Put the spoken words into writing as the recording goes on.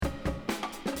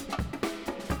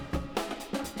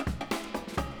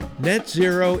Net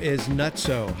zero is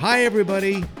nutso. Hi,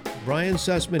 everybody. Brian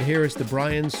Sussman here. It's the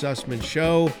Brian Sussman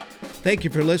Show. Thank you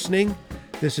for listening.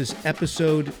 This is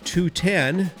episode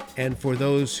 210. And for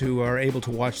those who are able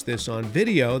to watch this on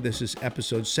video, this is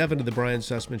episode 7 of the Brian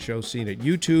Sussman Show, seen at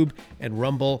YouTube and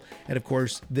Rumble. And of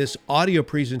course, this audio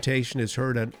presentation is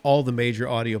heard on all the major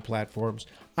audio platforms.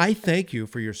 I thank you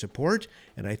for your support,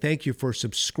 and I thank you for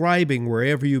subscribing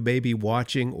wherever you may be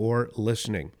watching or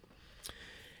listening.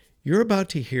 You're about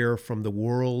to hear from the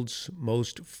world's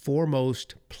most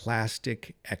foremost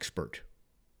plastic expert.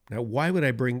 Now, why would I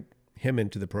bring him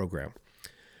into the program?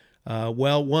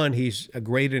 Well, one, he's a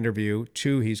great interview.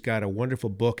 Two, he's got a wonderful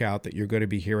book out that you're going to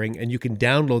be hearing, and you can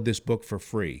download this book for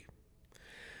free.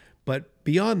 But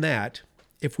beyond that,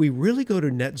 if we really go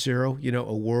to net zero,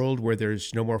 a world where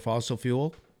there's no more fossil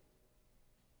fuel,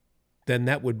 then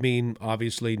that would mean,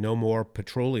 obviously, no more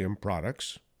petroleum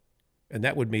products, and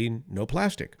that would mean no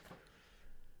plastic.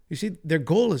 You see, their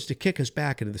goal is to kick us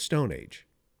back into the Stone Age.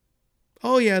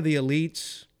 Oh, yeah, the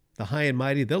elites, the high and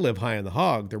mighty, they'll live high on the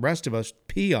hog. The rest of us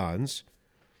peons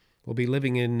will be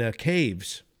living in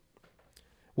caves.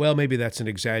 Well, maybe that's an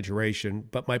exaggeration,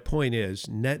 but my point is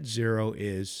net zero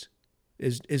is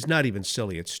not even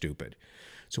silly. It's stupid.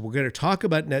 So we're going to talk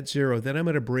about net zero. Then I'm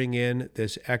going to bring in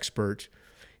this expert.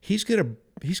 He's going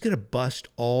to bust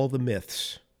all the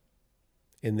myths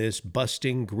in this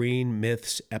Busting Green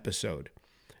Myths episode.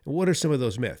 And what are some of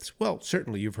those myths? Well,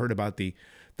 certainly you've heard about the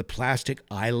plastic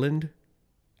island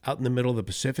out in the middle of the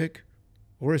Pacific.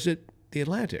 Or is it the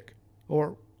Atlantic?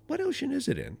 Or what ocean is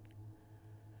it in?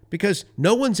 Because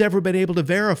no one's ever been able to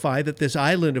verify that this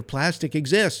island of plastic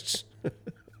exists.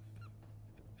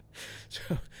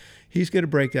 So he's going to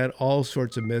break down all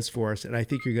sorts of myths for us, and I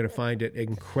think you're going to find it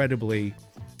incredibly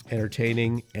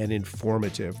entertaining and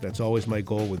informative. That's always my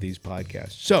goal with these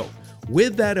podcasts. So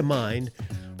with that in mind,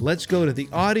 let's go to the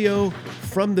audio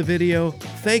from the video.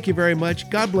 Thank you very much.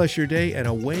 God bless your day, and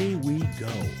away we go.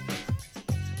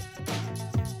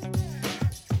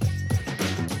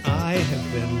 I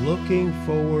have been looking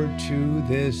forward to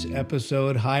this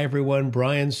episode. Hi, everyone.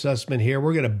 Brian Sussman here.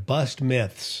 We're going to bust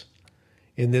myths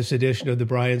in this edition of the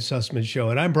Brian Sussman Show.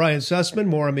 And I'm Brian Sussman.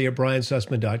 More on me at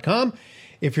briansussman.com.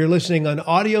 If you're listening on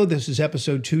audio, this is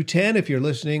episode 210. If you're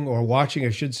listening or watching,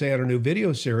 I should say, on our new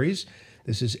video series,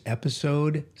 this is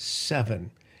episode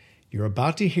 7. You're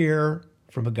about to hear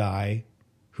from a guy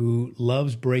who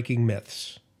loves breaking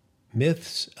myths.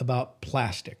 Myths about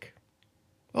plastic.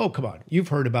 Oh, come on. You've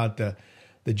heard about the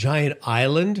giant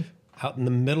island out in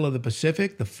the middle of the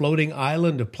Pacific, the floating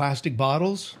island of plastic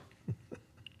bottles.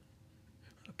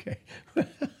 Okay.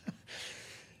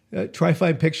 Try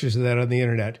find pictures of that on the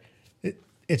internet.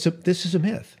 This is a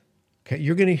myth. Okay,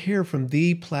 you're going to hear from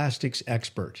the plastics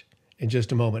expert in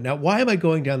just a moment. Now, why am I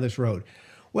going down this road?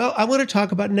 Well, I want to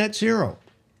talk about net zero.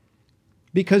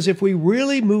 Because if we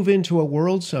really move into a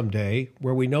world someday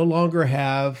where we no longer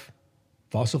have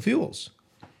fossil fuels,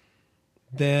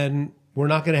 then we're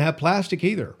not going to have plastic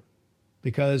either.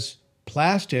 Because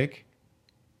plastic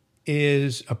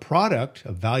is a product,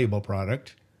 a valuable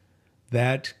product,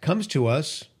 that comes to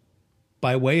us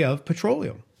by way of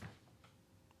petroleum.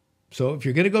 So if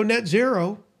you're going to go net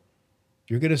zero,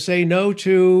 you're going to say no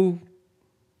to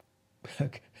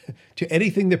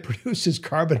anything that produces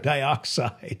carbon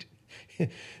dioxide in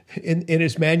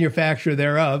its manufacture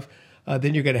thereof,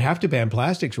 then you're going to have to ban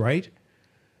plastics, right?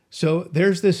 So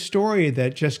there's this story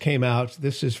that just came out.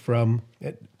 This is from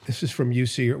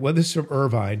UC. Well, this is from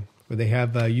Irvine, where they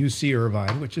have UC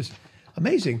Irvine, which is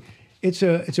amazing. It's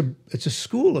a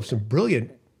school of some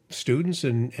brilliant students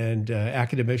and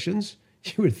academicians.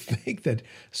 You would think that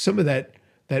some of that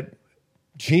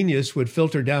genius would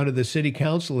filter down to the city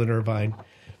council in Irvine,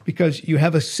 because you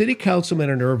have a city councilman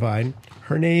in Irvine.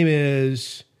 Her name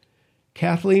is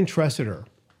Kathleen Tressiter.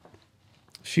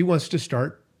 She wants to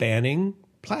start banning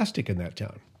plastic in that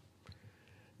town.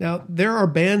 Now, there are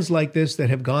bans like this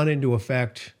that have gone into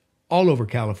effect all over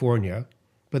California,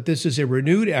 but this is a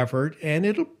renewed effort, and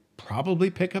it'll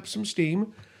probably pick up some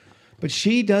steam. But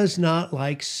she does not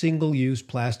like single-use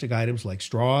plastic items like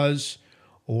straws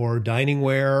or dining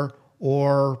ware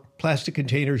or plastic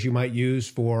containers you might use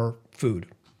for food.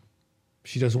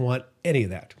 She doesn't want any of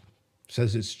that.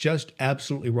 Says it's just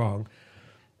absolutely wrong.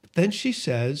 But then she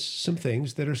says some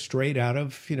things that are straight out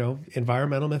of,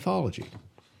 environmental mythology.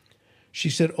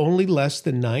 She said only less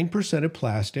than 9% of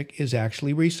plastic is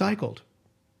actually recycled.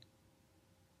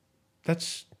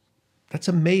 That's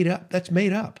made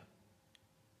up.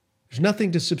 There's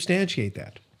nothing to substantiate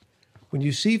that. When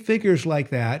you see figures like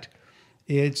that,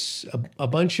 it's a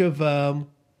bunch of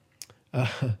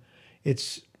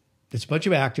it's It's a bunch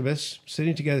of activists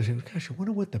sitting together saying, gosh, I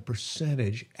wonder what the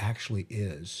percentage actually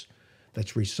is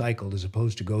that's recycled as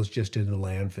opposed to goes just into the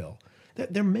landfill.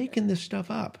 They're making this stuff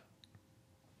up.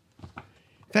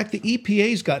 In fact, the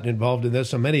EPA's gotten involved in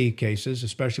this in many cases,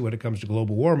 especially when it comes to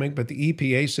global warming, but the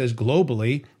EPA says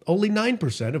globally only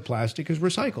 9% of plastic is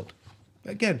recycled.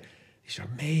 Again, these are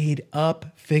made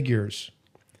up figures.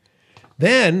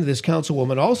 Then this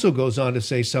councilwoman also goes on to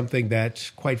say something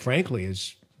that, quite frankly,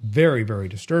 is very, very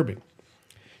disturbing.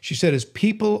 She said, as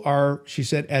people are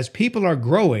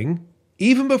growing,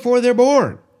 even before they're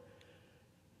born,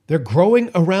 they're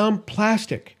growing around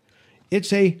plastic.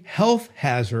 It's a health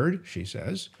hazard, she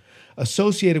says,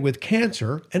 associated with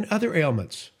cancer and other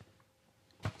ailments.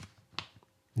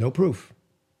 No proof.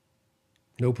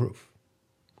 No proof.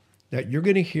 Now, you're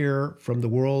going to hear from the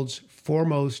world's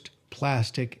foremost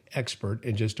plastic expert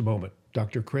in just a moment,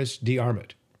 Dr. Chris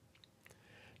DeArmitt.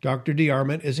 Dr.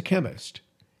 DeArmitt is a chemist.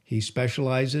 He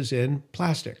specializes in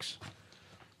plastics.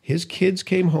 His kids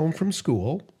came home from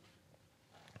school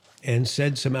and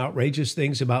said some outrageous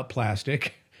things about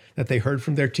plastic that they heard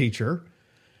from their teacher,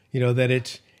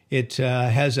 that it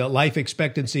has a life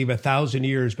expectancy of 1,000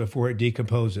 years before it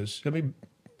decomposes. I mean,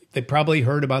 they probably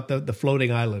heard about the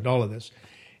floating island, all of this.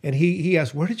 And he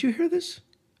asked, where did you hear this?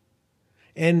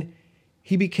 And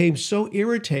he became so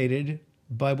irritated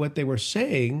by what they were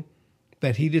saying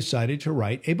that he decided to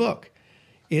write a book.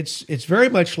 It's very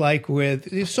much like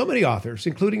with so many authors,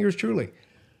 including yours truly.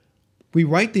 We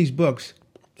write these books.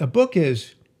 A book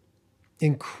is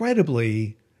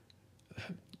incredibly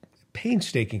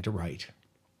painstaking to write.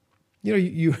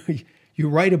 You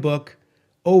write a book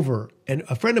over, and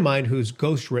a friend of mine who's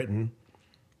ghostwritten,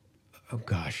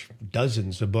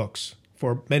 dozens of books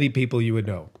for many people you would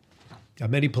know.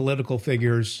 Many political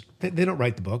figures, they don't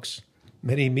write the books.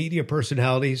 Many media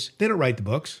personalities, they don't write the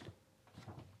books.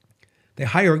 They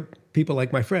hire people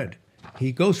like my friend.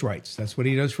 He ghostwrites. That's what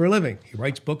he does for a living. He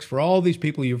writes books for all these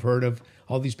people you've heard of,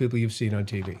 all these people you've seen on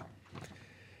TV.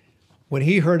 When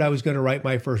he heard I was going to write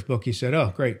my first book, he said,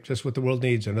 oh, great, just what the world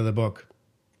needs, another book.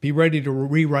 Be ready to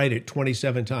rewrite it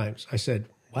 27 times. I said,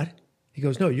 what? He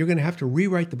goes, no, you're going to have to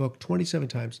rewrite the book 27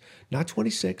 times. Not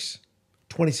 26,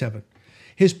 27.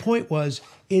 His point was,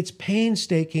 it's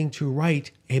painstaking to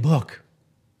write a book.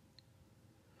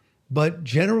 But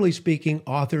generally speaking,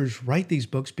 authors write these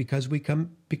books because we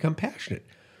become passionate.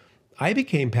 I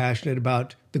became passionate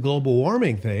about the global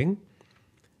warming thing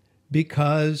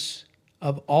because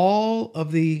of all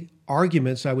of the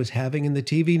arguments I was having in the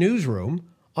TV newsroom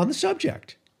on the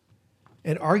subject,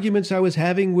 and arguments I was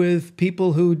having with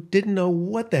people who didn't know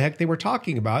what the heck they were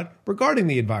talking about regarding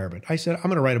the environment. I said, I'm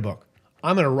going to write a book.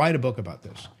 I'm going to write a book about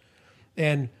this.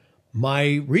 And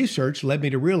my research led me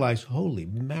to realize, holy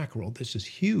mackerel, this is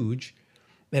huge.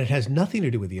 And it has nothing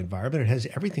to do with the environment. It has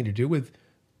everything to do with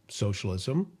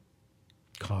socialism,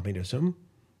 communism,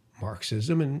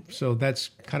 Marxism. And so that's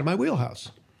kind of my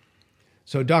wheelhouse.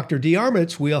 So Dr.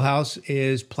 DeArmitt's wheelhouse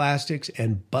is plastics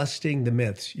and busting the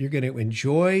myths. You're going to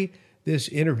enjoy this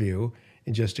interview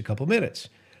in just a couple minutes.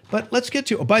 But let's get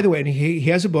to, oh, by the way, and he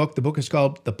has a book. The book is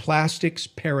called The Plastics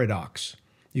Paradox.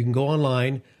 You can go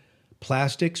online,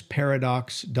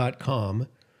 plasticsparadox.com.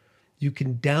 You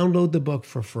can download the book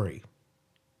for free.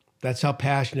 That's how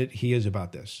passionate he is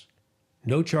about this.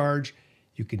 No charge.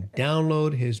 You can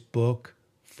download his book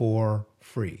for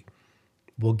free.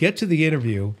 We'll get to the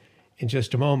interview in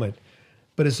just a moment.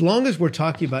 But as long as we're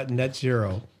talking about net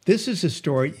zero, this is a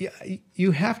story,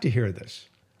 you have to hear this.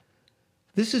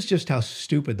 This is just how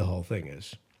stupid the whole thing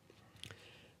is.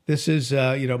 This is,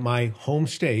 my home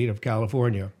state of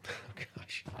California.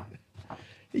 Gosh,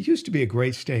 it used to be a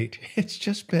great state. It's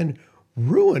just been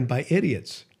ruined by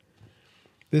idiots.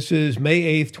 This is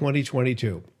May 8th,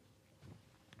 2022.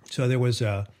 So there was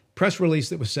a press release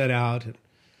that was sent out.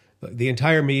 The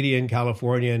entire media in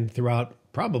California and throughout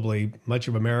probably much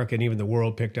of America and even the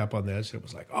world picked up on this. It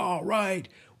was like, all right,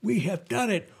 we have done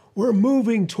it. We're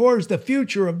moving towards the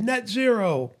future of net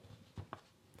zero.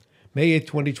 May 8th,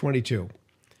 2022.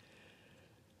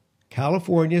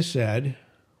 California said,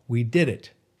 we did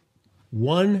it.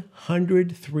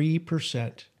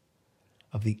 103%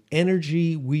 of the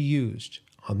energy we used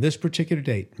on this particular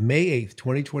date, May 8th,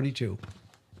 2022,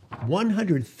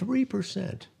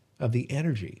 103% of the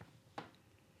energy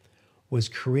was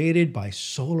created by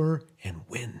solar and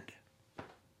wind.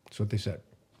 That's what they said.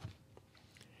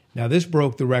 Now, this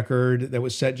broke the record that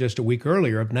was set just a week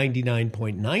earlier of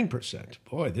 99.9%.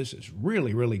 Boy, this is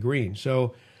really, really green.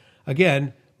 So,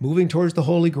 again, moving towards the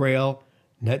Holy Grail,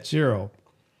 net zero.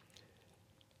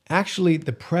 Actually,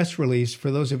 the press release,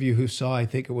 for those of you who saw, I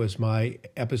think it was my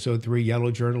episode 3,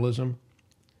 Yellow Journalism,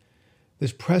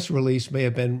 This press release may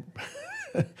have been,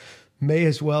 may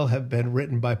as well have been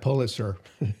written by Pulitzer.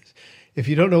 If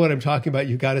you don't know what I'm talking about,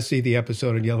 you've got to see the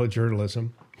episode on yellow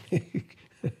journalism.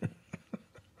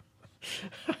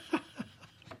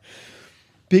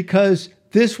 Because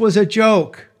this was a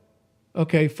joke.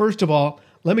 Okay, first of all,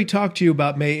 let me talk to you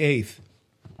about May 8th.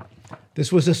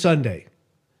 This was a Sunday.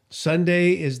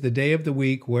 Sunday is the day of the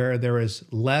week where there is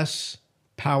less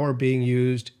power being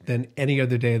used than any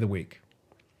other day of the week.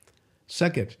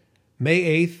 Second, May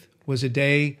 8th was a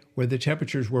day where the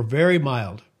temperatures were very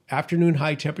mild. Afternoon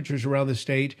high temperatures around the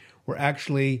state were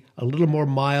actually a little more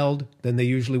mild than they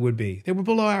usually would be. They were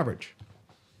below average.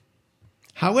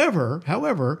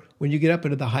 However, when you get up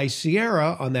into the High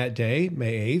Sierra on that day,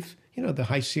 May 8th, the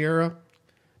High Sierra,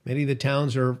 many of the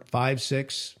towns are 5,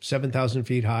 6, 7,000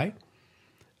 feet high.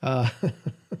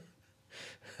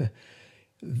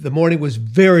 The morning was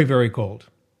very, very cold.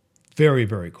 Very,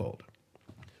 very cold.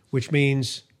 Which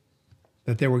means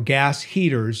that there were gas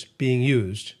heaters being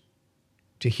used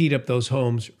to heat up those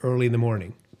homes early in the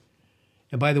morning.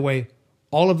 And by the way,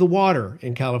 all of the water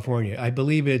in California, I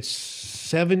believe it's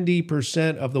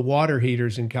 70% of the water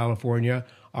heaters in California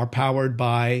are powered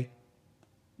by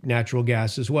natural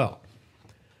gas as well.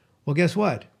 Well, guess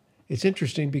what? It's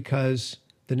interesting because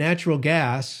the natural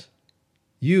gas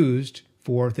used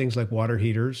for things like water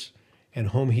heaters and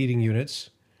home heating units,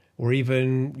 or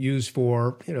even used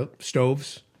for,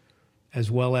 stoves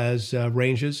as well as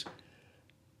ranges,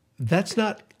 that's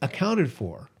not accounted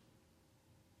for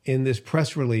in this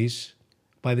press release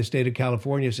by the state of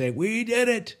California saying, we did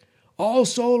it, all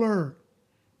solar,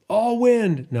 all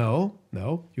wind. No,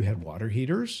 you had water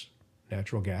heaters,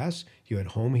 natural gas. You had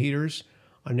home heaters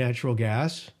on natural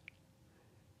gas.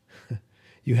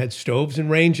 You had stoves and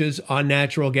ranges on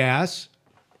natural gas.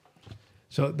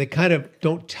 So they kind of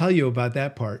don't tell you about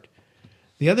that part.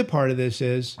 The other part of this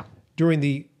is during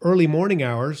the early morning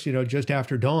hours, just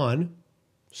after dawn,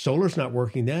 solar's not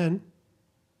working then.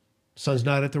 Sun's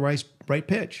not at the right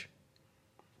pitch.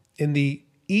 In the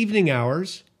evening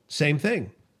hours, same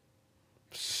thing.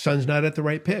 Sun's not at the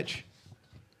right pitch.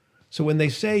 So when they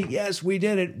say, yes, we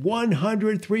did it,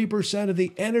 103% of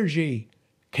the energy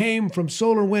came from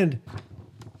solar and wind,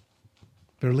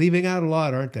 they're leaving out a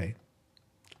lot, aren't they?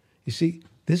 You see,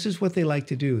 this is what they like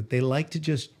to do. They like to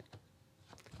just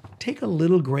take a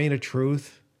little grain of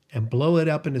truth and blow it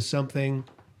up into something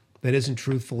that isn't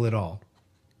truthful at all.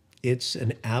 It's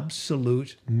an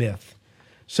absolute myth.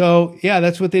 So, yeah,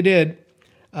 that's what they did.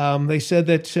 They said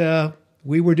that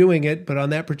we were doing it, but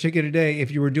on that particular day, if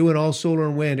you were doing all solar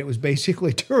and wind, it was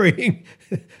basically during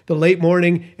the late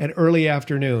morning and early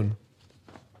afternoon.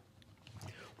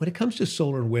 When it comes to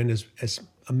solar and wind, as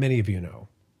many of you know,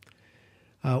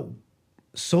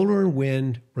 solar and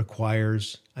wind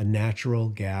requires a natural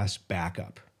gas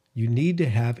backup. You need to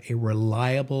have a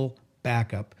reliable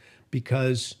backup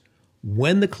because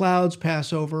when the clouds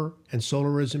pass over and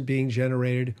solar isn't being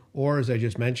generated, or as I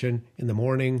just mentioned, in the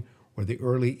morning or the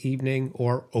early evening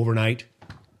or overnight,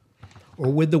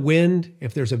 or with the wind,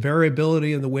 if there's a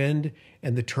variability in the wind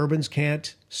and the turbines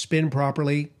can't spin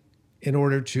properly in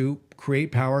order to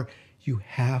create power, you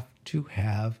have to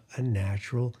have a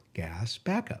natural gas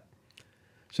backup.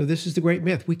 So this is the great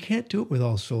myth. We can't do it with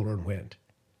all solar and wind.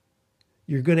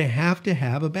 You're going to have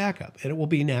a backup, and it will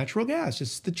be natural gas.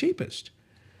 It's the cheapest.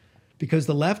 Because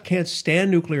the left can't stand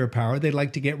nuclear power. They'd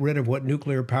like to get rid of what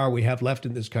nuclear power we have left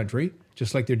in this country,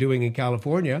 just like they're doing in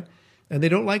California. And they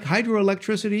don't like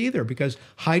hydroelectricity either, because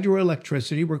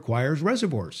hydroelectricity requires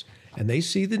reservoirs. And they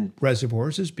see the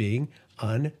reservoirs as being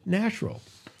unnatural.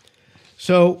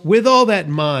 So with all that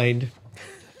in mind,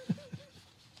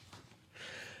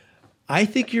 I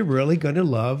think you're really going to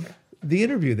love the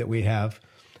interview that we have.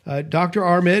 Dr.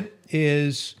 DeArmitt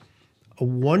is a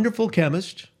wonderful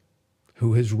chemist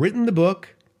who has written the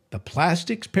book, The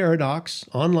Plastics Paradox,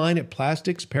 online at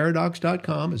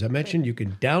plasticsparadox.com. As I mentioned, you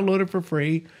can download it for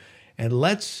free. And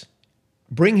let's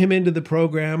bring him into the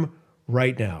program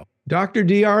right now. Dr.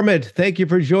 DeArmitt, thank you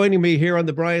for joining me here on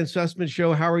the Brian Sussman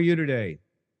Show. How are you today?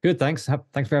 Good, thanks.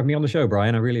 Thanks for having me on the show,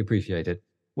 Brian. I really appreciate it.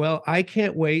 Well, I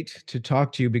can't wait to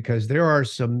talk to you because there are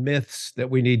some myths that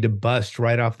we need to bust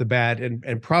right off the bat.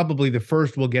 And probably the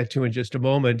first we'll get to in just a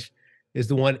moment is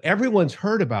the one everyone's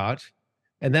heard about.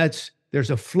 And that's there's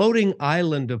a floating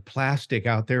island of plastic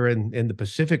out there in the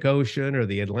Pacific Ocean or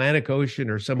the Atlantic Ocean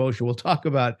or some ocean. We'll talk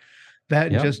about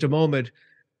that in just a moment.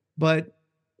 But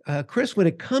Chris, when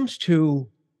it comes to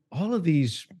all of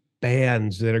these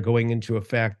bans that are going into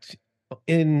effect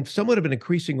in somewhat of an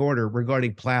increasing order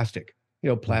regarding plastic,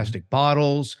 plastic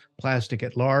bottles, plastic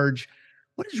at large,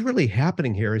 What is really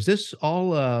happening here? Is this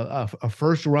all a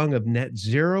first rung of net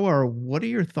zero, or what are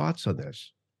your thoughts on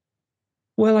this?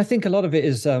 Well, I think a lot of it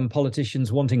is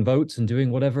politicians wanting votes and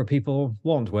doing whatever people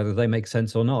want, whether they make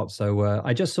sense or not. So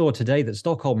I just saw today that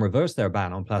Stockholm reversed their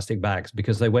ban on plastic bags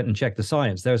because they went and checked the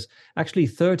science. There's actually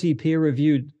 30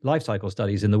 peer-reviewed life cycle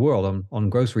studies in the world on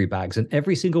grocery bags, and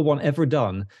every single one ever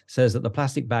done says that the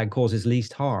plastic bag causes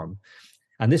least harm.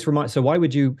 And this reminds, so why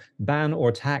would you ban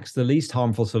or tax the least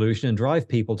harmful solution and drive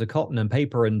people to cotton and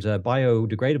paper and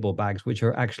biodegradable bags, which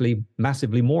are actually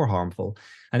massively more harmful?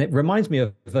 And it reminds me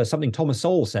of something Thomas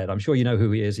Sowell said. I'm sure you know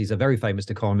who he is. He's a very famous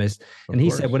economist. Of And he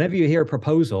course. said, whenever you hear a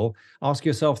proposal, ask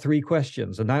yourself three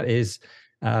questions. And that is,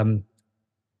 um,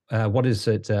 what is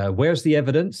it? Where's the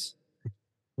evidence?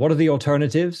 What are the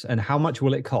alternatives? And how much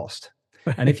will it cost?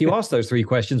 And if you ask those three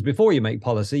questions before you make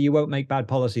policy, you won't make bad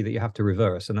policy that you have to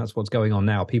reverse. And that's what's going on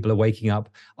now. People are waking up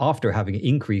after having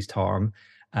increased harm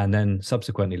and then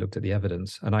subsequently looked at the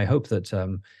evidence. And I hope that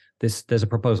there's a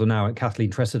proposal now.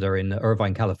 Kathleen Tressida in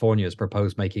Irvine, California, has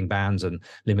proposed making bans and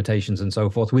limitations and so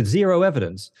forth with zero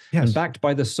evidence and Yes. backed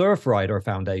by the Surfrider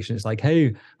Foundation. It's like,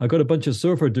 hey, I got a bunch of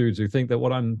surfer dudes who think that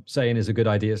what I'm saying is a good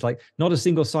idea. It's like not a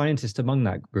single scientist among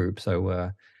that group.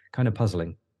 So kind of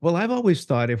puzzling. Well, I've always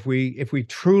thought if we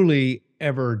truly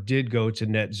ever did go to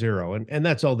net zero, and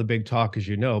that's all the big talk, as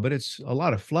you know, but it's a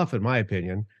lot of fluff, in my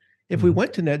opinion. If we Mhm.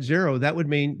 went to net zero, that would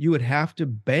mean you would have to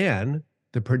ban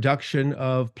the production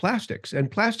of plastics, and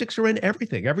plastics are in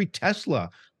everything. Every Tesla,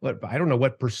 what I don't know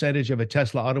what percentage of a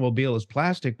Tesla automobile is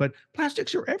plastic, but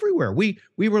plastics are everywhere. We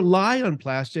rely on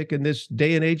plastic in this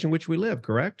day and age in which we live.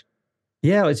 Correct?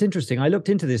 Yeah, it's interesting. I looked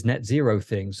into this net zero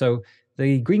thing. So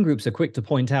the green groups are quick to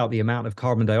point out the amount of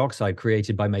carbon dioxide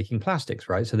created by making plastics,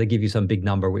 right? So they give you some big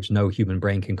number which no human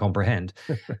brain can comprehend.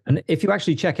 And if you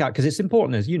actually check out, because it's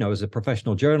important, as you know, as a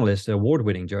professional journalist, an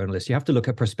award-winning journalist, you have to look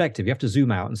at perspective. You have to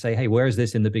zoom out and say, hey, where is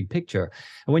this in the big picture?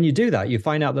 And when you do that, you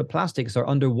find out that plastics are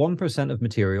under 1% of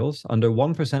materials, under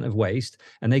 1% of waste,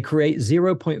 and they create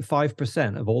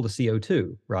 0.5% of all the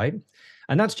CO2, right?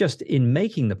 And that's just in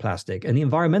making the plastic. And the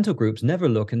environmental groups never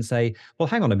look and say, well,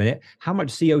 hang on a minute, how much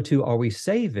CO2 are we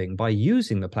saving by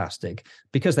using the plastic?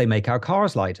 Because they make our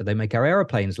cars lighter, they make our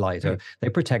airplanes lighter, they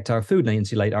protect our food, and they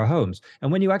insulate our homes. And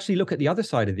when you actually look at the other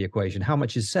side of the equation, how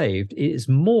much is saved, it is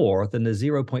more than the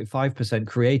 0.5%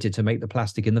 created to make the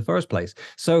plastic in the first place.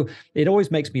 So it always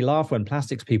makes me laugh when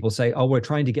plastics people say, oh, we're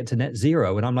trying to get to net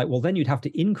zero. And I'm like, well, then you'd have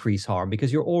to increase harm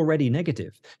because you're already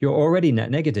negative. You're already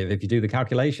net negative if you do the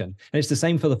calculation. And it's the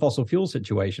same for the fossil fuel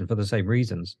situation for the same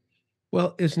reasons.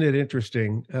 Well, isn't it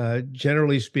interesting?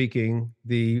 Generally speaking,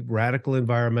 the radical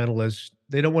environmentalists,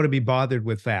 they don't want to be bothered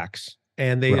with facts,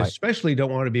 and they Right, especially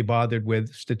don't want to be bothered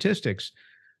with statistics.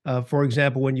 For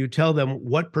example, when you tell them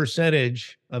what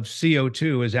percentage of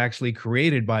CO2 is actually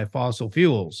created by fossil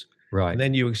fuels, and right.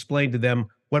 then you explain to them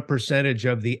what percentage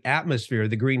of the atmosphere,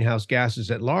 the greenhouse gases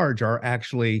at large, are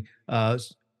actually,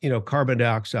 carbon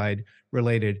dioxide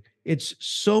related. It's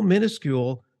so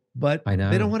minuscule, but I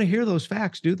they don't know. want to hear those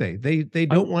facts, do they? They I,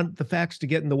 don't want the facts to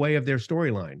get in the way of their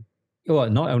storyline. well,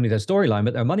 not only their storyline,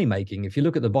 but their money making. If you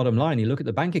look at the bottom line, you look at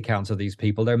the bank accounts of these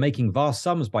people, they're making vast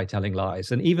sums by telling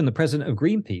lies. And even the president of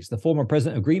Greenpeace, the former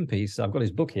president of Greenpeace, I've got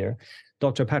his book here,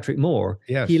 Dr. Patrick Moore,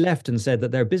 he Yes. left and said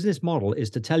that their business model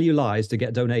is to tell you lies to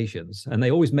get donations. And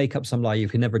they always make up some lie you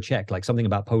can never check, like something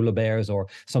about polar bears or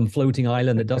some floating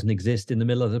island that doesn't exist in the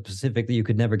middle of the Pacific that you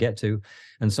could never get to,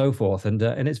 and so forth. And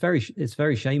it's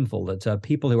very shameful that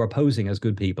people who are posing as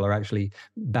good people are actually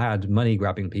bad money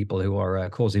grabbing people who are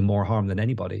causing more harm than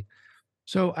anybody.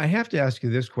 So I have to ask you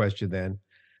this question then.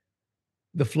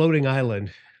 The floating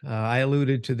island. I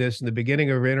alluded to this in the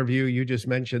beginning of our interview. You just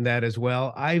mentioned that as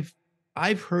well.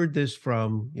 I've heard this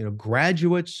from,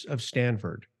 graduates of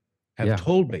Stanford have Yeah.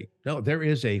 told me, no, there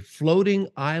is a floating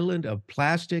island of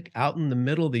plastic out in the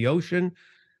middle of the ocean.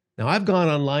 Now I've gone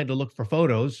online to look for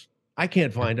photos. I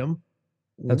can't Yeah, find them.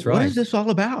 that's What is right. this all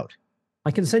about?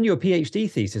 I can send you a PhD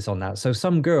thesis on that. So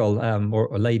some girl, or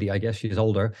a lady, I guess she's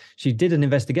older, she did an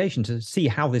investigation to see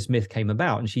how this myth came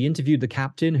about. And she interviewed the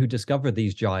captain who discovered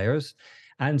these gyres.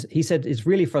 And he said it's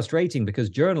really frustrating because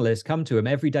journalists come to him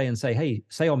every day and say, hey,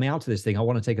 sail me out to this thing. I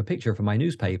want to take a picture for my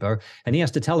newspaper. And he has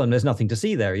to tell them there's nothing to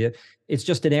see there. It's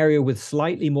just an area with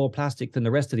slightly more plastic than the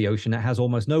rest of the ocean that has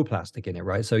almost no plastic in it,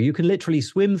 right? So you can literally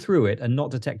swim through it and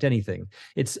not detect anything.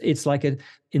 It's like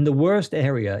in the worst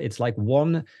area, it's like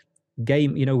one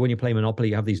game, when you play Monopoly,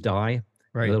 you have these die,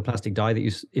 the Right. little plastic die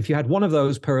that if you had one of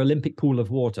those per Olympic pool of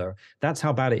water, that's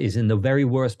how bad it is in the very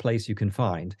worst place you can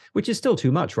find, which is still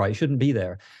too much, right? It shouldn't be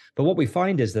there. But what we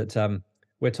find is that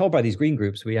we're told by these green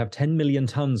groups we have 10 million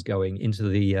tons going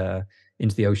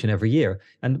into the ocean every year.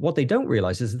 And what they don't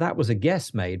realize is that was a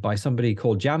guess made by somebody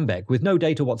called Jambeck with no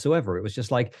data whatsoever. It was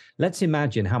just like, let's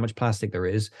imagine how much plastic there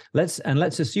is. Let's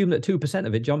assume that 2%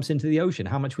 of it jumps into the ocean.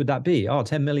 How much would that be? Oh,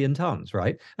 10 million tons,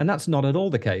 right? And that's not at all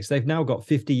the case. They've now got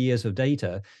 50 years of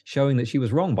data showing that she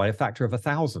was wrong by a factor of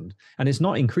 1,000. And it's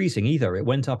not increasing either. It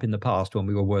went up in the past when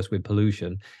we were worse with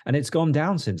pollution, and it's gone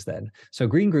down since then. So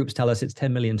green groups tell us it's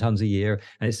 10 million tons a year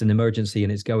and it's an emergency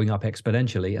and it's going up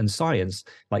exponentially. And science,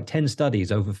 like 10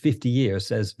 studies over 50 years,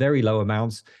 says very low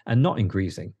amounts and not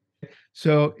increasing.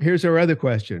 So here's our other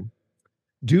question.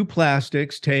 Do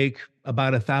plastics take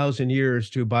about 1,000 years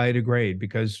to biodegrade?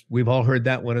 Because we've all heard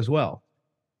that one as well.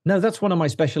 No, that's one of my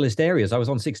specialist areas. I was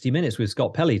on 60 Minutes with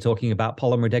Scott Pelley talking about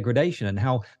polymer degradation and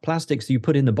how plastics you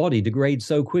put in the body degrade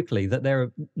so quickly that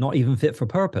they're not even fit for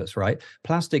purpose, right?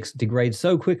 Plastics degrade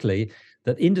so quickly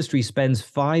that industry spends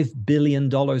 $5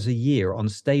 billion a year on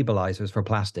stabilizers for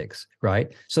plastics,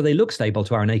 right? So they look stable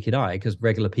to our naked eye because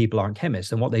regular people aren't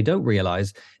chemists. And what they don't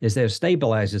realize is there's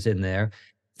stabilizers in there,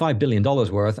 $5 billion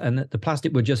worth, and the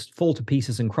plastic would just fall to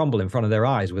pieces and crumble in front of their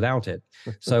eyes without it.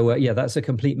 So yeah, that's a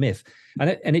complete myth.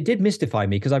 And it did mystify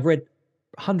me because I've read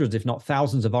hundreds, if not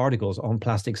thousands of articles on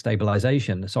plastic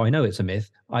stabilization. So I know it's a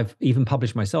myth. I've even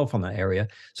published myself on that area.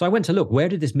 So I went to look, where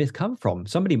did this myth come from?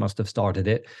 Somebody must have started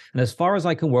it. And as far as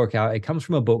I can work out, it comes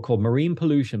from a book called Marine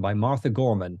Pollution by Martha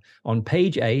Gorman. On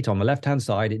page 8, on the left-hand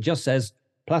side, it just says,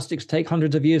 plastics take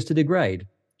hundreds of years to degrade.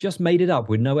 Just made it up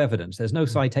with no evidence. There's no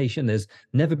citation. There's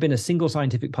never been a single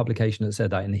scientific publication that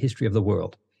said that in the history of the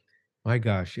world. My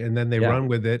gosh. And then they run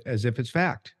with it as if it's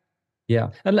fact. Yeah.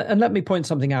 And let me point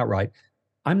something out, right?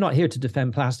 I'm not here to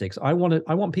defend plastics. I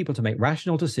want people to make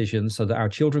rational decisions so that our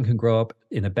children can grow up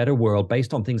in a better world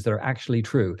based on things that are actually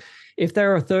true. If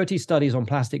there are 30 studies on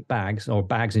plastic bags or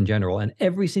bags in general, and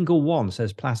every single one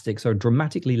says plastics are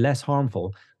dramatically less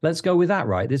harmful, let's go with that,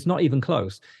 right? It's not even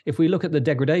close. If we look at the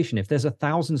degradation, if there's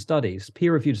 1,000 studies,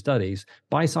 peer-reviewed studies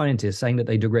by scientists saying that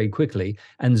they degrade quickly,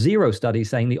 and 0 studies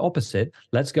saying the opposite,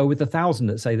 let's go with 1,000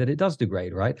 that say that it does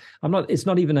degrade, right? It's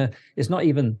not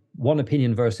even one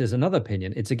opinion versus another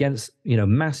opinion. It's against,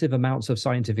 massive amounts of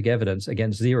scientific evidence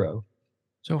against 0.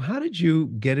 So how did you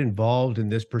get involved in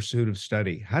this pursuit of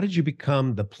study? How did you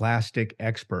become the plastic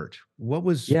expert? How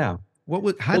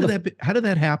did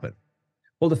that happen?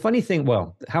 Well, the funny thing,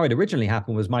 how it originally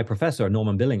happened was my professor,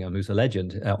 Norman Billingham, who's a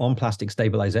legend on plastic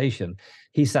stabilization.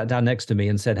 He sat down next to me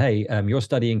and said, hey, you're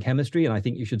studying chemistry, and I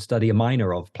think you should study a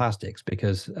minor of plastics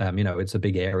because, it's a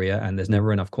big area and there's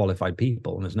never enough qualified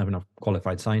people and there's never enough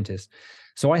qualified scientists.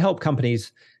 So I help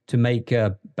companies to make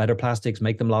better plastics,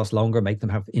 make them last longer, make them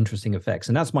have interesting effects.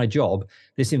 And that's my job.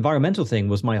 This environmental thing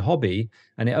was my hobby.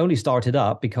 And it only started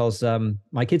up because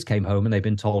my kids came home and they've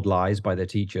been told lies by their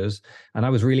teachers. And I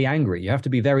was really angry.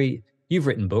 You've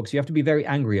written books. You have to be very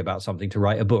angry about something to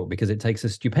write a book because it takes a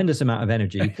stupendous amount of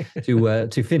energy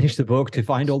to finish the book, to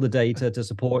find all the data, to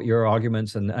support your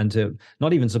arguments, and to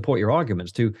not even support your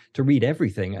arguments, to read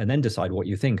everything and then decide what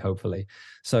you think, hopefully.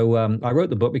 So I wrote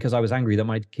the book because I was angry that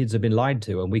my kids have been lied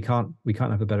to, and we can't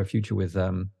have a better future with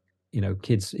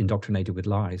kids indoctrinated with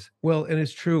lies. Well, and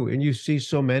it's true. And you see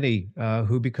so many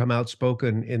who become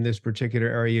outspoken in this particular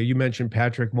area. You mentioned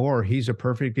Patrick Moore. He's a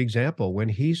perfect example. When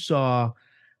he saw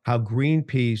how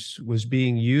Greenpeace was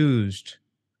being used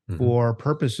for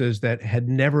purposes that had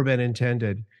never been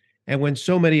intended. And when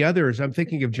so many others, I'm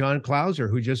thinking of John Clauser,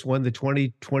 who just won the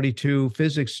 2022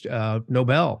 physics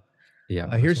Nobel.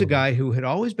 Yeah, here's a guy who had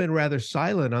always been rather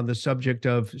silent on the subject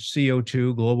of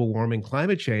CO2, global warming,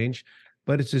 climate change,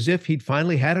 but it's as if he'd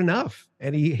finally had enough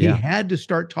and he had to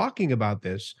start talking about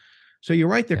this. So you're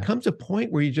right, there comes a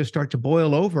point where you just start to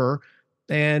boil over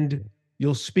and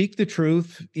you'll speak the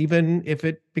truth, even if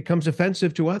it becomes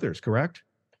offensive to others, correct?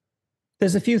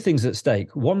 There's a few things at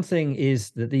stake. One thing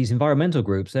is that these environmental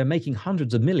groups, they're making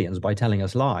hundreds of millions by telling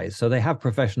us lies. So they have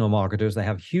professional marketers, they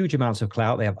have huge amounts of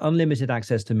clout, they have unlimited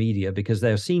access to media because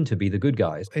they're seen to be the good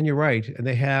guys. And you're right. And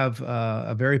they have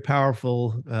a very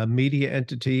powerful media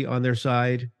entity on their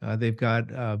side. They've got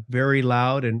very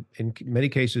loud and in many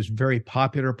cases, very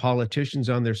popular politicians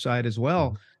on their side as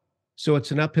well. So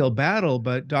it's an uphill battle,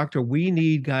 but Doctor, we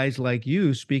need guys like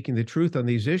you speaking the truth on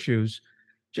these issues.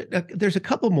 There's a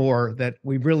couple more that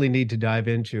we really need to dive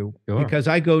into because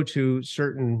I go to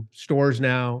certain stores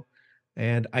now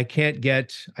and I can't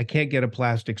get a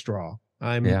plastic straw.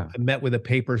 I'm met with a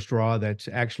paper straw that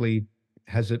actually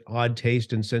has an odd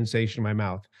taste and sensation in my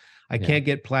mouth. I can't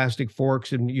get plastic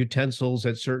forks and utensils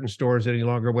at certain stores any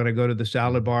longer when I go to the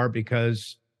salad bar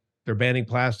because they're banning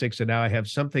plastics. And now I have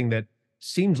something that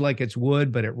seems like it's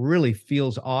wood, but it really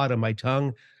feels odd on my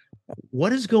tongue.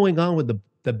 What is going on with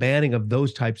the banning of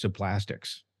those types of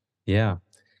plastics? Yeah.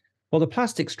 Well, the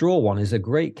plastic straw one is a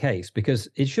great case because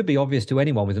it should be obvious to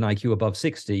anyone with an IQ above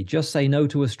 60, just say no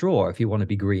to a straw if you want to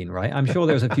be green, right? I'm sure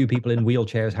there's a few people in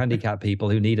wheelchairs, handicapped people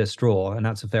who need a straw, and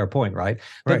that's a fair point, right?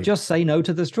 But Right. just say no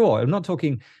to the straw. I'm not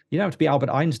talking, you don't have to be Albert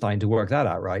Einstein to work that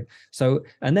out, right? So,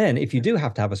 and then if you do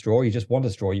have to have a straw, you just want a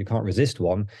straw, you can't resist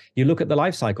one, you look at the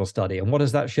life cycle study. And what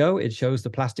does that show? It shows the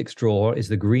plastic straw is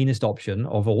the greenest option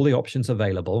of all the options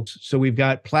available. So we've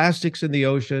got plastics in the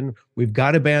ocean. We've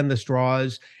got to ban the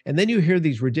straws. And then you hear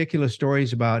these ridiculous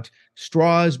stories about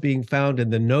straws being found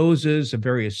in the noses of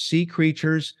various sea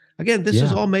creatures. Again, this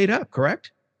is Yeah. all made up,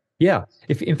 correct? Yeah.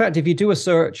 If in fact, if you do a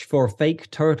search for fake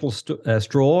turtle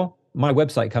straw, my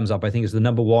website comes up, I think is the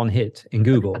number one hit in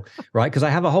Google, right? Because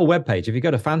I have a whole webpage. If you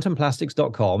go to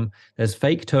phantomplastics.com, there's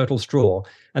fake turtle straw.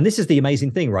 And this is the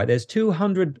amazing thing, right? There's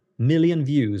 200 million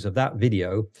views of that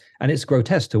video, and it's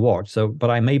grotesque to watch. So,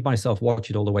 but I made myself watch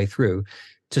it all the way through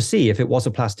to see if it was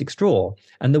a plastic straw.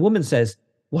 And the woman says,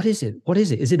 "What is it? What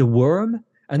is it? Is it a worm?"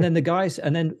 And then the guys,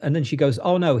 and then she goes,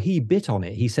 "Oh no, he bit on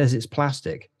it. He says it's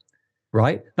plastic."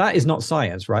 Right? That is not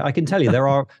science, right? I can tell you there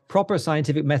are proper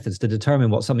scientific methods to determine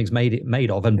what something's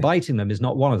made of, and biting them is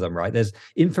not one of them, right? There's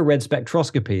infrared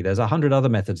spectroscopy. There's 100 other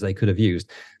methods they could have used.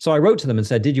 So I wrote to them and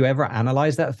said, "Did you ever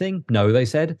analyze that thing?" "No," they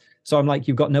said. So I'm like,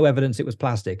 "You've got no evidence it was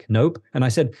plastic?" "Nope." And I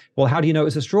said, "Well, how do you know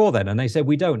it's a straw then?" And they said,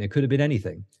 "We don't. It could have been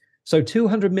anything." So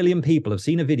 200 million people have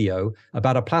seen a video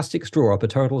about a plastic straw up a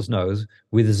turtle's nose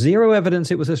with zero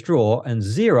evidence it was a straw and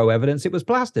zero evidence it was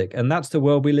plastic. And that's the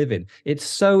world we live in. It's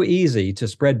so easy to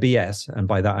spread BS. And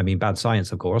by that, I mean bad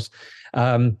science, of course.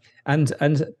 And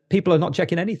people are not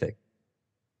checking anything.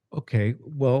 Okay.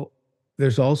 Well,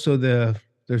 there's also the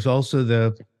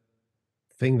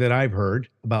thing that I've heard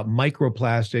about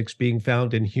microplastics being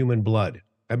found in human blood.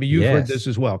 I mean, you've heard Yes, this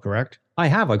as well, correct? I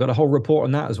have. I got a whole report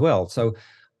on that as well. So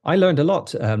I learned a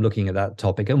lot looking at that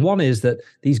topic. And one is that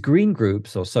these green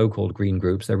groups, or so-called green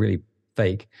groups, they're really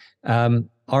fake,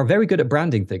 are very good at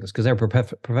branding things because they're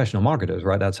professional marketers,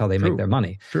 right? That's how they make True. their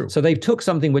money. True. So they took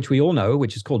something which we all know,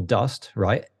 which is called dust,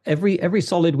 right? Every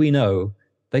solid we know,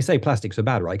 they say plastics are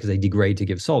bad, right? Because they degrade to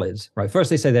give solids, right?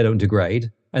 First they say they don't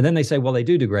degrade, and then they say, well, they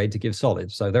do degrade to give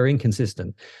solids. So they're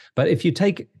inconsistent. But if you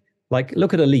take like,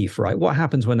 look at a leaf, right? What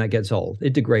happens when that gets old?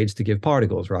 It degrades to give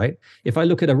particles, right? If I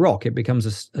look at a rock, it becomes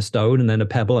a stone and then a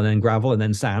pebble and then gravel and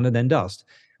then sand and then dust.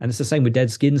 And it's the same with dead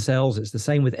skin cells. It's the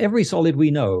same with every solid we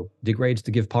know degrades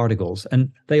to give particles.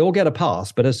 And they all get a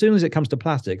pass. But as soon as it comes to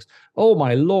plastics, oh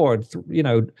my Lord,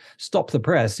 stop the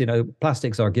press.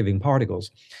 Plastics are giving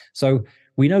particles. So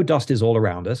we know dust is all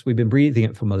around us. We've been breathing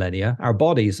it for millennia. Our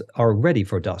bodies are ready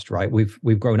for dust, right?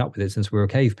 We've grown up with it since we were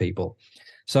cave people.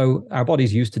 So our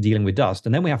body's used to dealing with dust.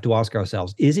 And then we have to ask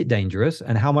ourselves, is it dangerous?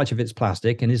 And how much of it's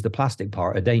plastic? And is the plastic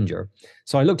part a danger?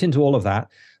 So I looked into all of that.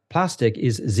 Plastic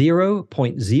is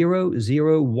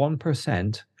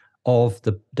 0.001% of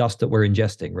the dust that we're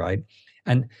ingesting, right?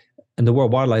 And the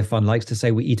World Wildlife Fund likes to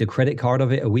say we eat a credit card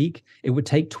of it a week. It would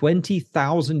take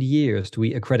 20,000 years to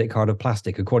eat a credit card of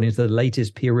plastic, according to the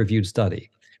latest peer-reviewed study,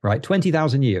 right?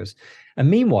 20,000 years. And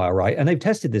meanwhile, right, and they've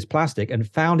tested this plastic and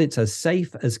found it's as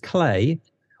safe as clay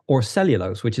or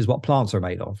cellulose, which is what plants are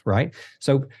made of, right?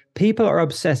 So people are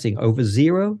obsessing over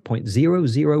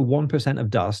 0.001% of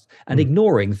dust and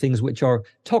ignoring things which are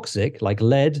toxic, like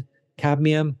lead,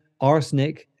 cadmium,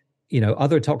 arsenic,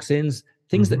 other toxins,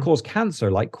 things that cause cancer,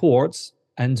 like quartz,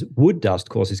 and wood dust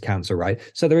causes cancer, right?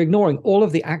 So they're ignoring all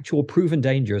of the actual proven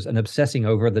dangers and obsessing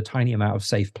over the tiny amount of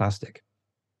safe plastic.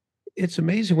 It's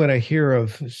amazing when I hear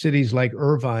of cities like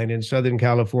Irvine in Southern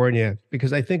California,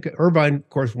 because I think Irvine, of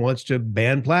course, wants to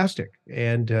ban plastic.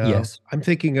 And Yes. I'm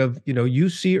thinking of,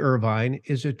 UC Irvine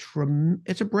is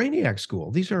it's a brainiac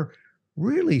school. These are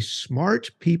really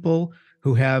smart people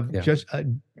who have Yeah. just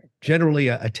generally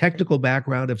a technical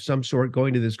background of some sort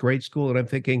going to this great school. And I'm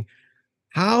thinking,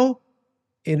 how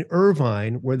in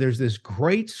Irvine, where there's this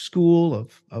great school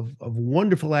of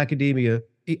wonderful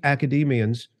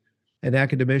academians and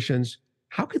academicians,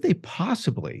 how could they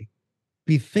possibly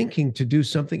be thinking to do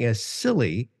something as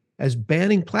silly as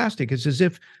banning plastic? It's as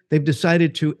if they've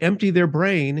decided to empty their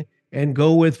brain and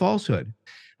go with falsehood.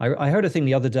 I heard a thing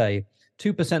the other day.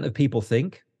 2% of people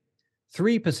think,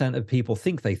 3% of people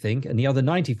think they think, and the other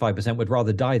 95% would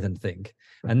rather die than think.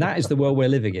 And that is the world we're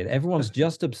living in. Everyone's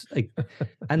just,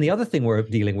 and the other thing we're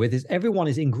dealing with is everyone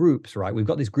is in groups, right? We've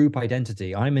got this group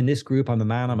identity. I'm in this group. I'm a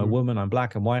man, I'm a woman, I'm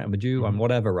black, I'm white, I'm a Jew, I'm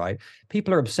whatever, right?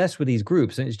 People are obsessed with these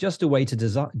groups, and it's just a way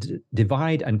to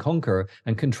divide and conquer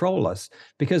and control us,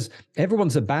 because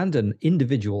everyone's abandoned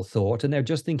individual thought, and they're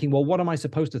just thinking, well, what am I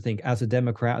supposed to think as a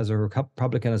Democrat, as a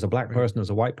Republican, as a black person, as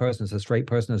a white person, as a straight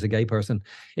person, as a gay person?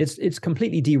 It's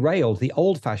completely derailed the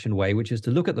old-fashioned way, which is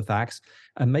to look at the facts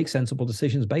and make sensible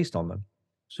decisions based on them.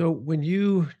 So when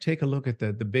you take a look at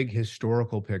the big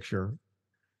historical picture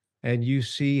and you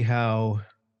see how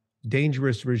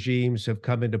dangerous regimes have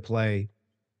come into play,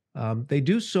 they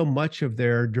do so much of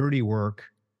their dirty work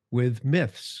with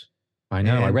myths I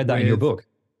know. I and read that in your book.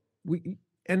 we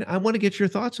and I want to get your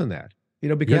thoughts on that.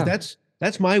 Because Yeah.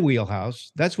 that's my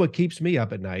wheelhouse. That's what keeps me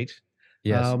up at night.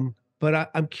 Yes.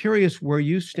 But I'm curious where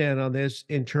you stand on this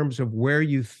in terms of where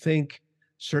you think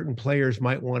certain players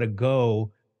might want to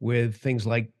go with things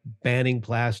like banning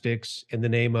plastics in the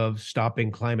name of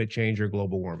stopping climate change or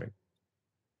global warming.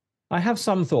 I have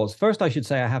some thoughts. First, I should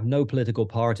say I have no political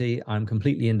party. I'm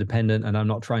completely independent, and I'm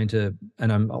not trying to,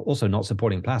 and I'm also not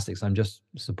supporting plastics. I'm just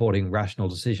supporting rational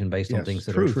decision based on Yes, things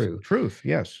that are true. truth,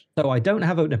 yes. So I don't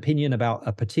have an opinion about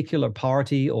a particular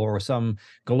party or some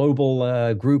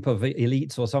global group of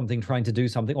elites or something trying to do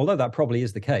something, although that probably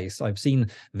is the case. I've seen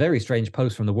very strange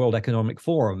posts from the World Economic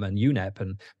Forum and UNEP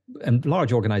and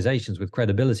large organizations with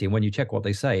credibility. And when you check what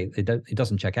they say, it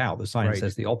doesn't check out. The science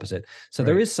says the opposite. So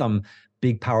there is some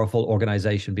big, powerful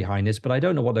organization behind this, but I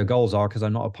don't know what their goals are because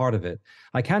I'm not a part of it.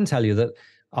 I can tell you that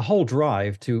a whole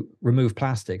drive to remove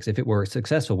plastics, if it were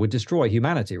successful, would destroy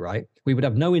humanity, right? We would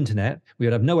have no internet. We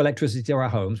would have no electricity to our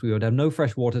homes. We would have no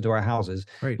fresh water to our houses.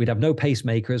 Right. We'd have no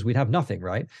pacemakers. We'd have nothing,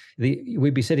 right?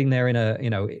 We'd be sitting there in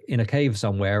a cave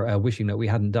somewhere, wishing that we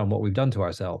hadn't done what we've done to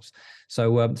ourselves.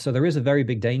 So there is a very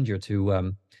big danger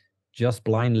to just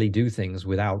blindly do things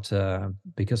without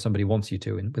because somebody wants you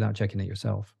to, and without checking it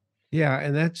yourself. Yeah,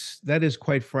 and that is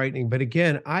quite frightening. But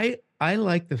again, I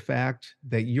like the fact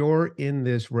that you're in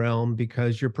this realm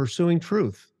because you're pursuing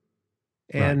truth.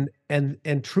 Right.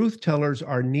 And truth tellers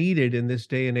are needed in this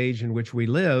day and age in which we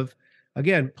live.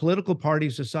 Again, political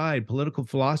parties aside, political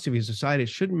philosophies aside, it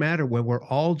shouldn't matter when we're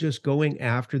all just going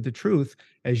after the truth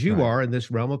as you Right. are in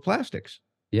this realm of plastics.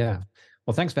 Yeah.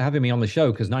 Well, thanks for having me on the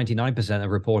show, because 99% of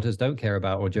reporters don't care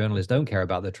about, or journalists don't care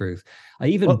about the truth. I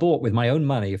even bought with my own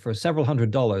money for several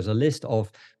 $100s a list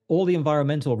of all the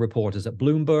environmental reporters at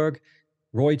Bloomberg,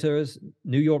 Reuters,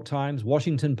 New York Times,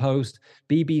 Washington Post,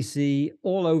 BBC,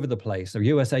 all over the place. So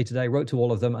USA Today wrote to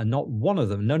all of them, and not one of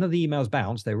them, none of the emails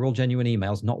bounced. They were all genuine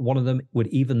emails. Not one of them would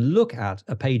even look at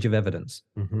a page of evidence.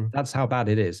 Mm-hmm. That's how bad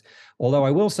it is. Although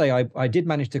I will say I did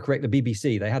manage to correct the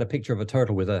BBC. They had a picture of a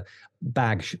turtle with a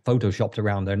bag photoshopped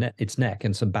around its neck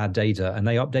and some bad data, and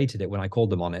they updated it when I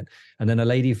called them on it. And then a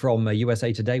lady from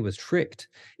USA Today was tricked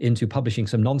into publishing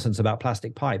some nonsense about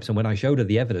plastic pipes. And when I showed her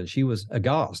the evidence, she was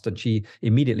aghast, and she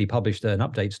immediately published an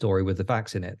update story with the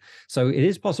facts in it. So it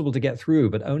is possible to get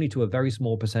through, but only to a very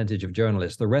small percentage of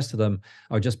journalists. The rest of them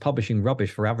are just publishing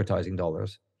rubbish for advertising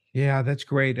dollars. Yeah, that's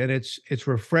great. And it's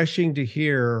refreshing to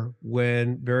hear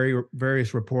when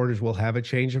various reporters will have a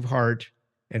change of heart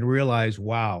and realize,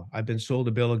 wow, I've been sold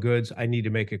a bill of goods. I need to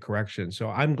make a correction. So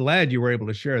I'm glad you were able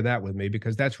to share that with me,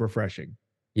 because that's refreshing.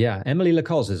 Yeah, Emily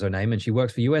Lacoste is her name, and she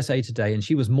works for USA Today, and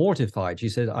she was mortified. She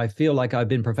said, I feel like I've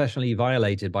been professionally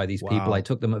violated by these people. Wow. I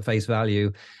took them at face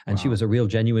value, and she was a real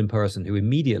genuine person who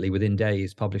immediately, within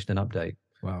days, published an update.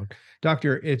 Wow.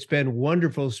 Doctor, it's been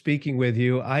wonderful speaking with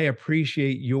you. I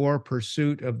appreciate your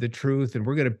pursuit of the truth, and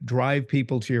we're going to drive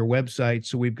people to your website.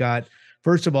 So we've got,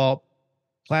 first of all,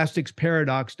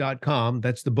 plasticsparadox.com.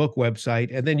 That's the book website.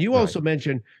 And then you also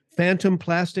mentioned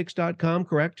phantomplastics.com,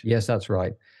 correct? Yes, that's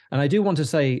right. And I do want to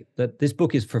say that this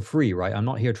book is for free, right? I'm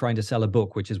not here trying to sell a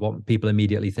book, which is what people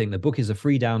immediately think. The book is a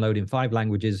free download in 5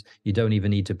 languages. You don't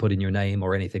even need to put in your name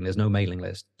or anything. There's no mailing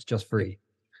list. It's just free.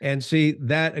 And see,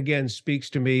 that again speaks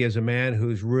to me as a man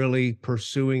who's really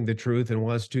pursuing the truth and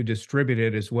wants to distribute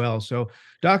it as well. So,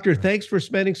 Doctor, thanks for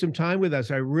spending some time with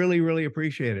us. I really, really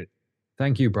appreciate it.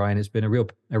 Thank you, Brian. It's been a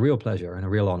real pleasure and a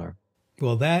real honor.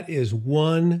 Well, that is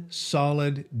one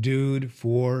solid dude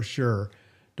for sure.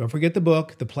 Don't forget the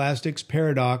book, The Plastics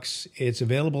Paradox. It's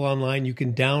available online. You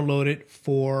can download it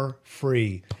for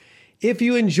free. If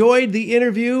you enjoyed the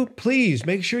interview, please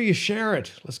make sure you share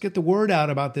it. Let's get the word out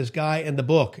about this guy and the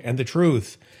book and the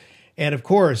truth. And of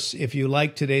course, if you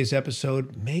liked today's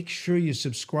episode, make sure you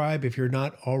subscribe if you're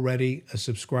not already a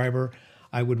subscriber.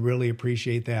 I would really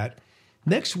appreciate that.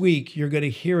 Next week, you're going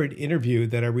to hear an interview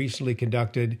that I recently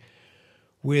conducted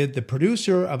with the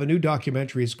producer of a new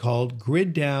documentary. It's called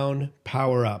Grid Down,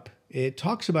 Power Up. It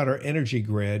talks about our energy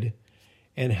grid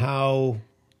and how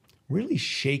really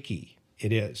shaky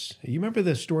it is. You remember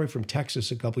the story from Texas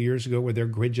a couple years ago where their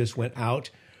grid just went out?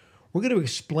 We're going to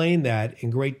explain that in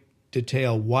great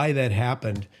detail, why that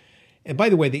happened. And by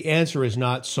the way, the answer is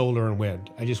not solar and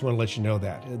wind. I just want to let you know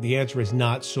that. The answer is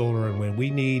not solar and wind. We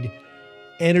need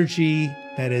energy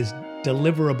that is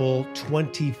deliverable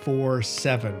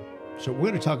 24/7. So we're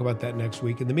going to talk about that next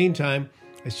week. In the meantime,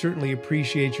 I certainly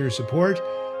appreciate your support.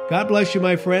 God bless you,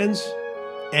 my friends.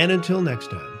 And until next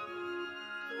time.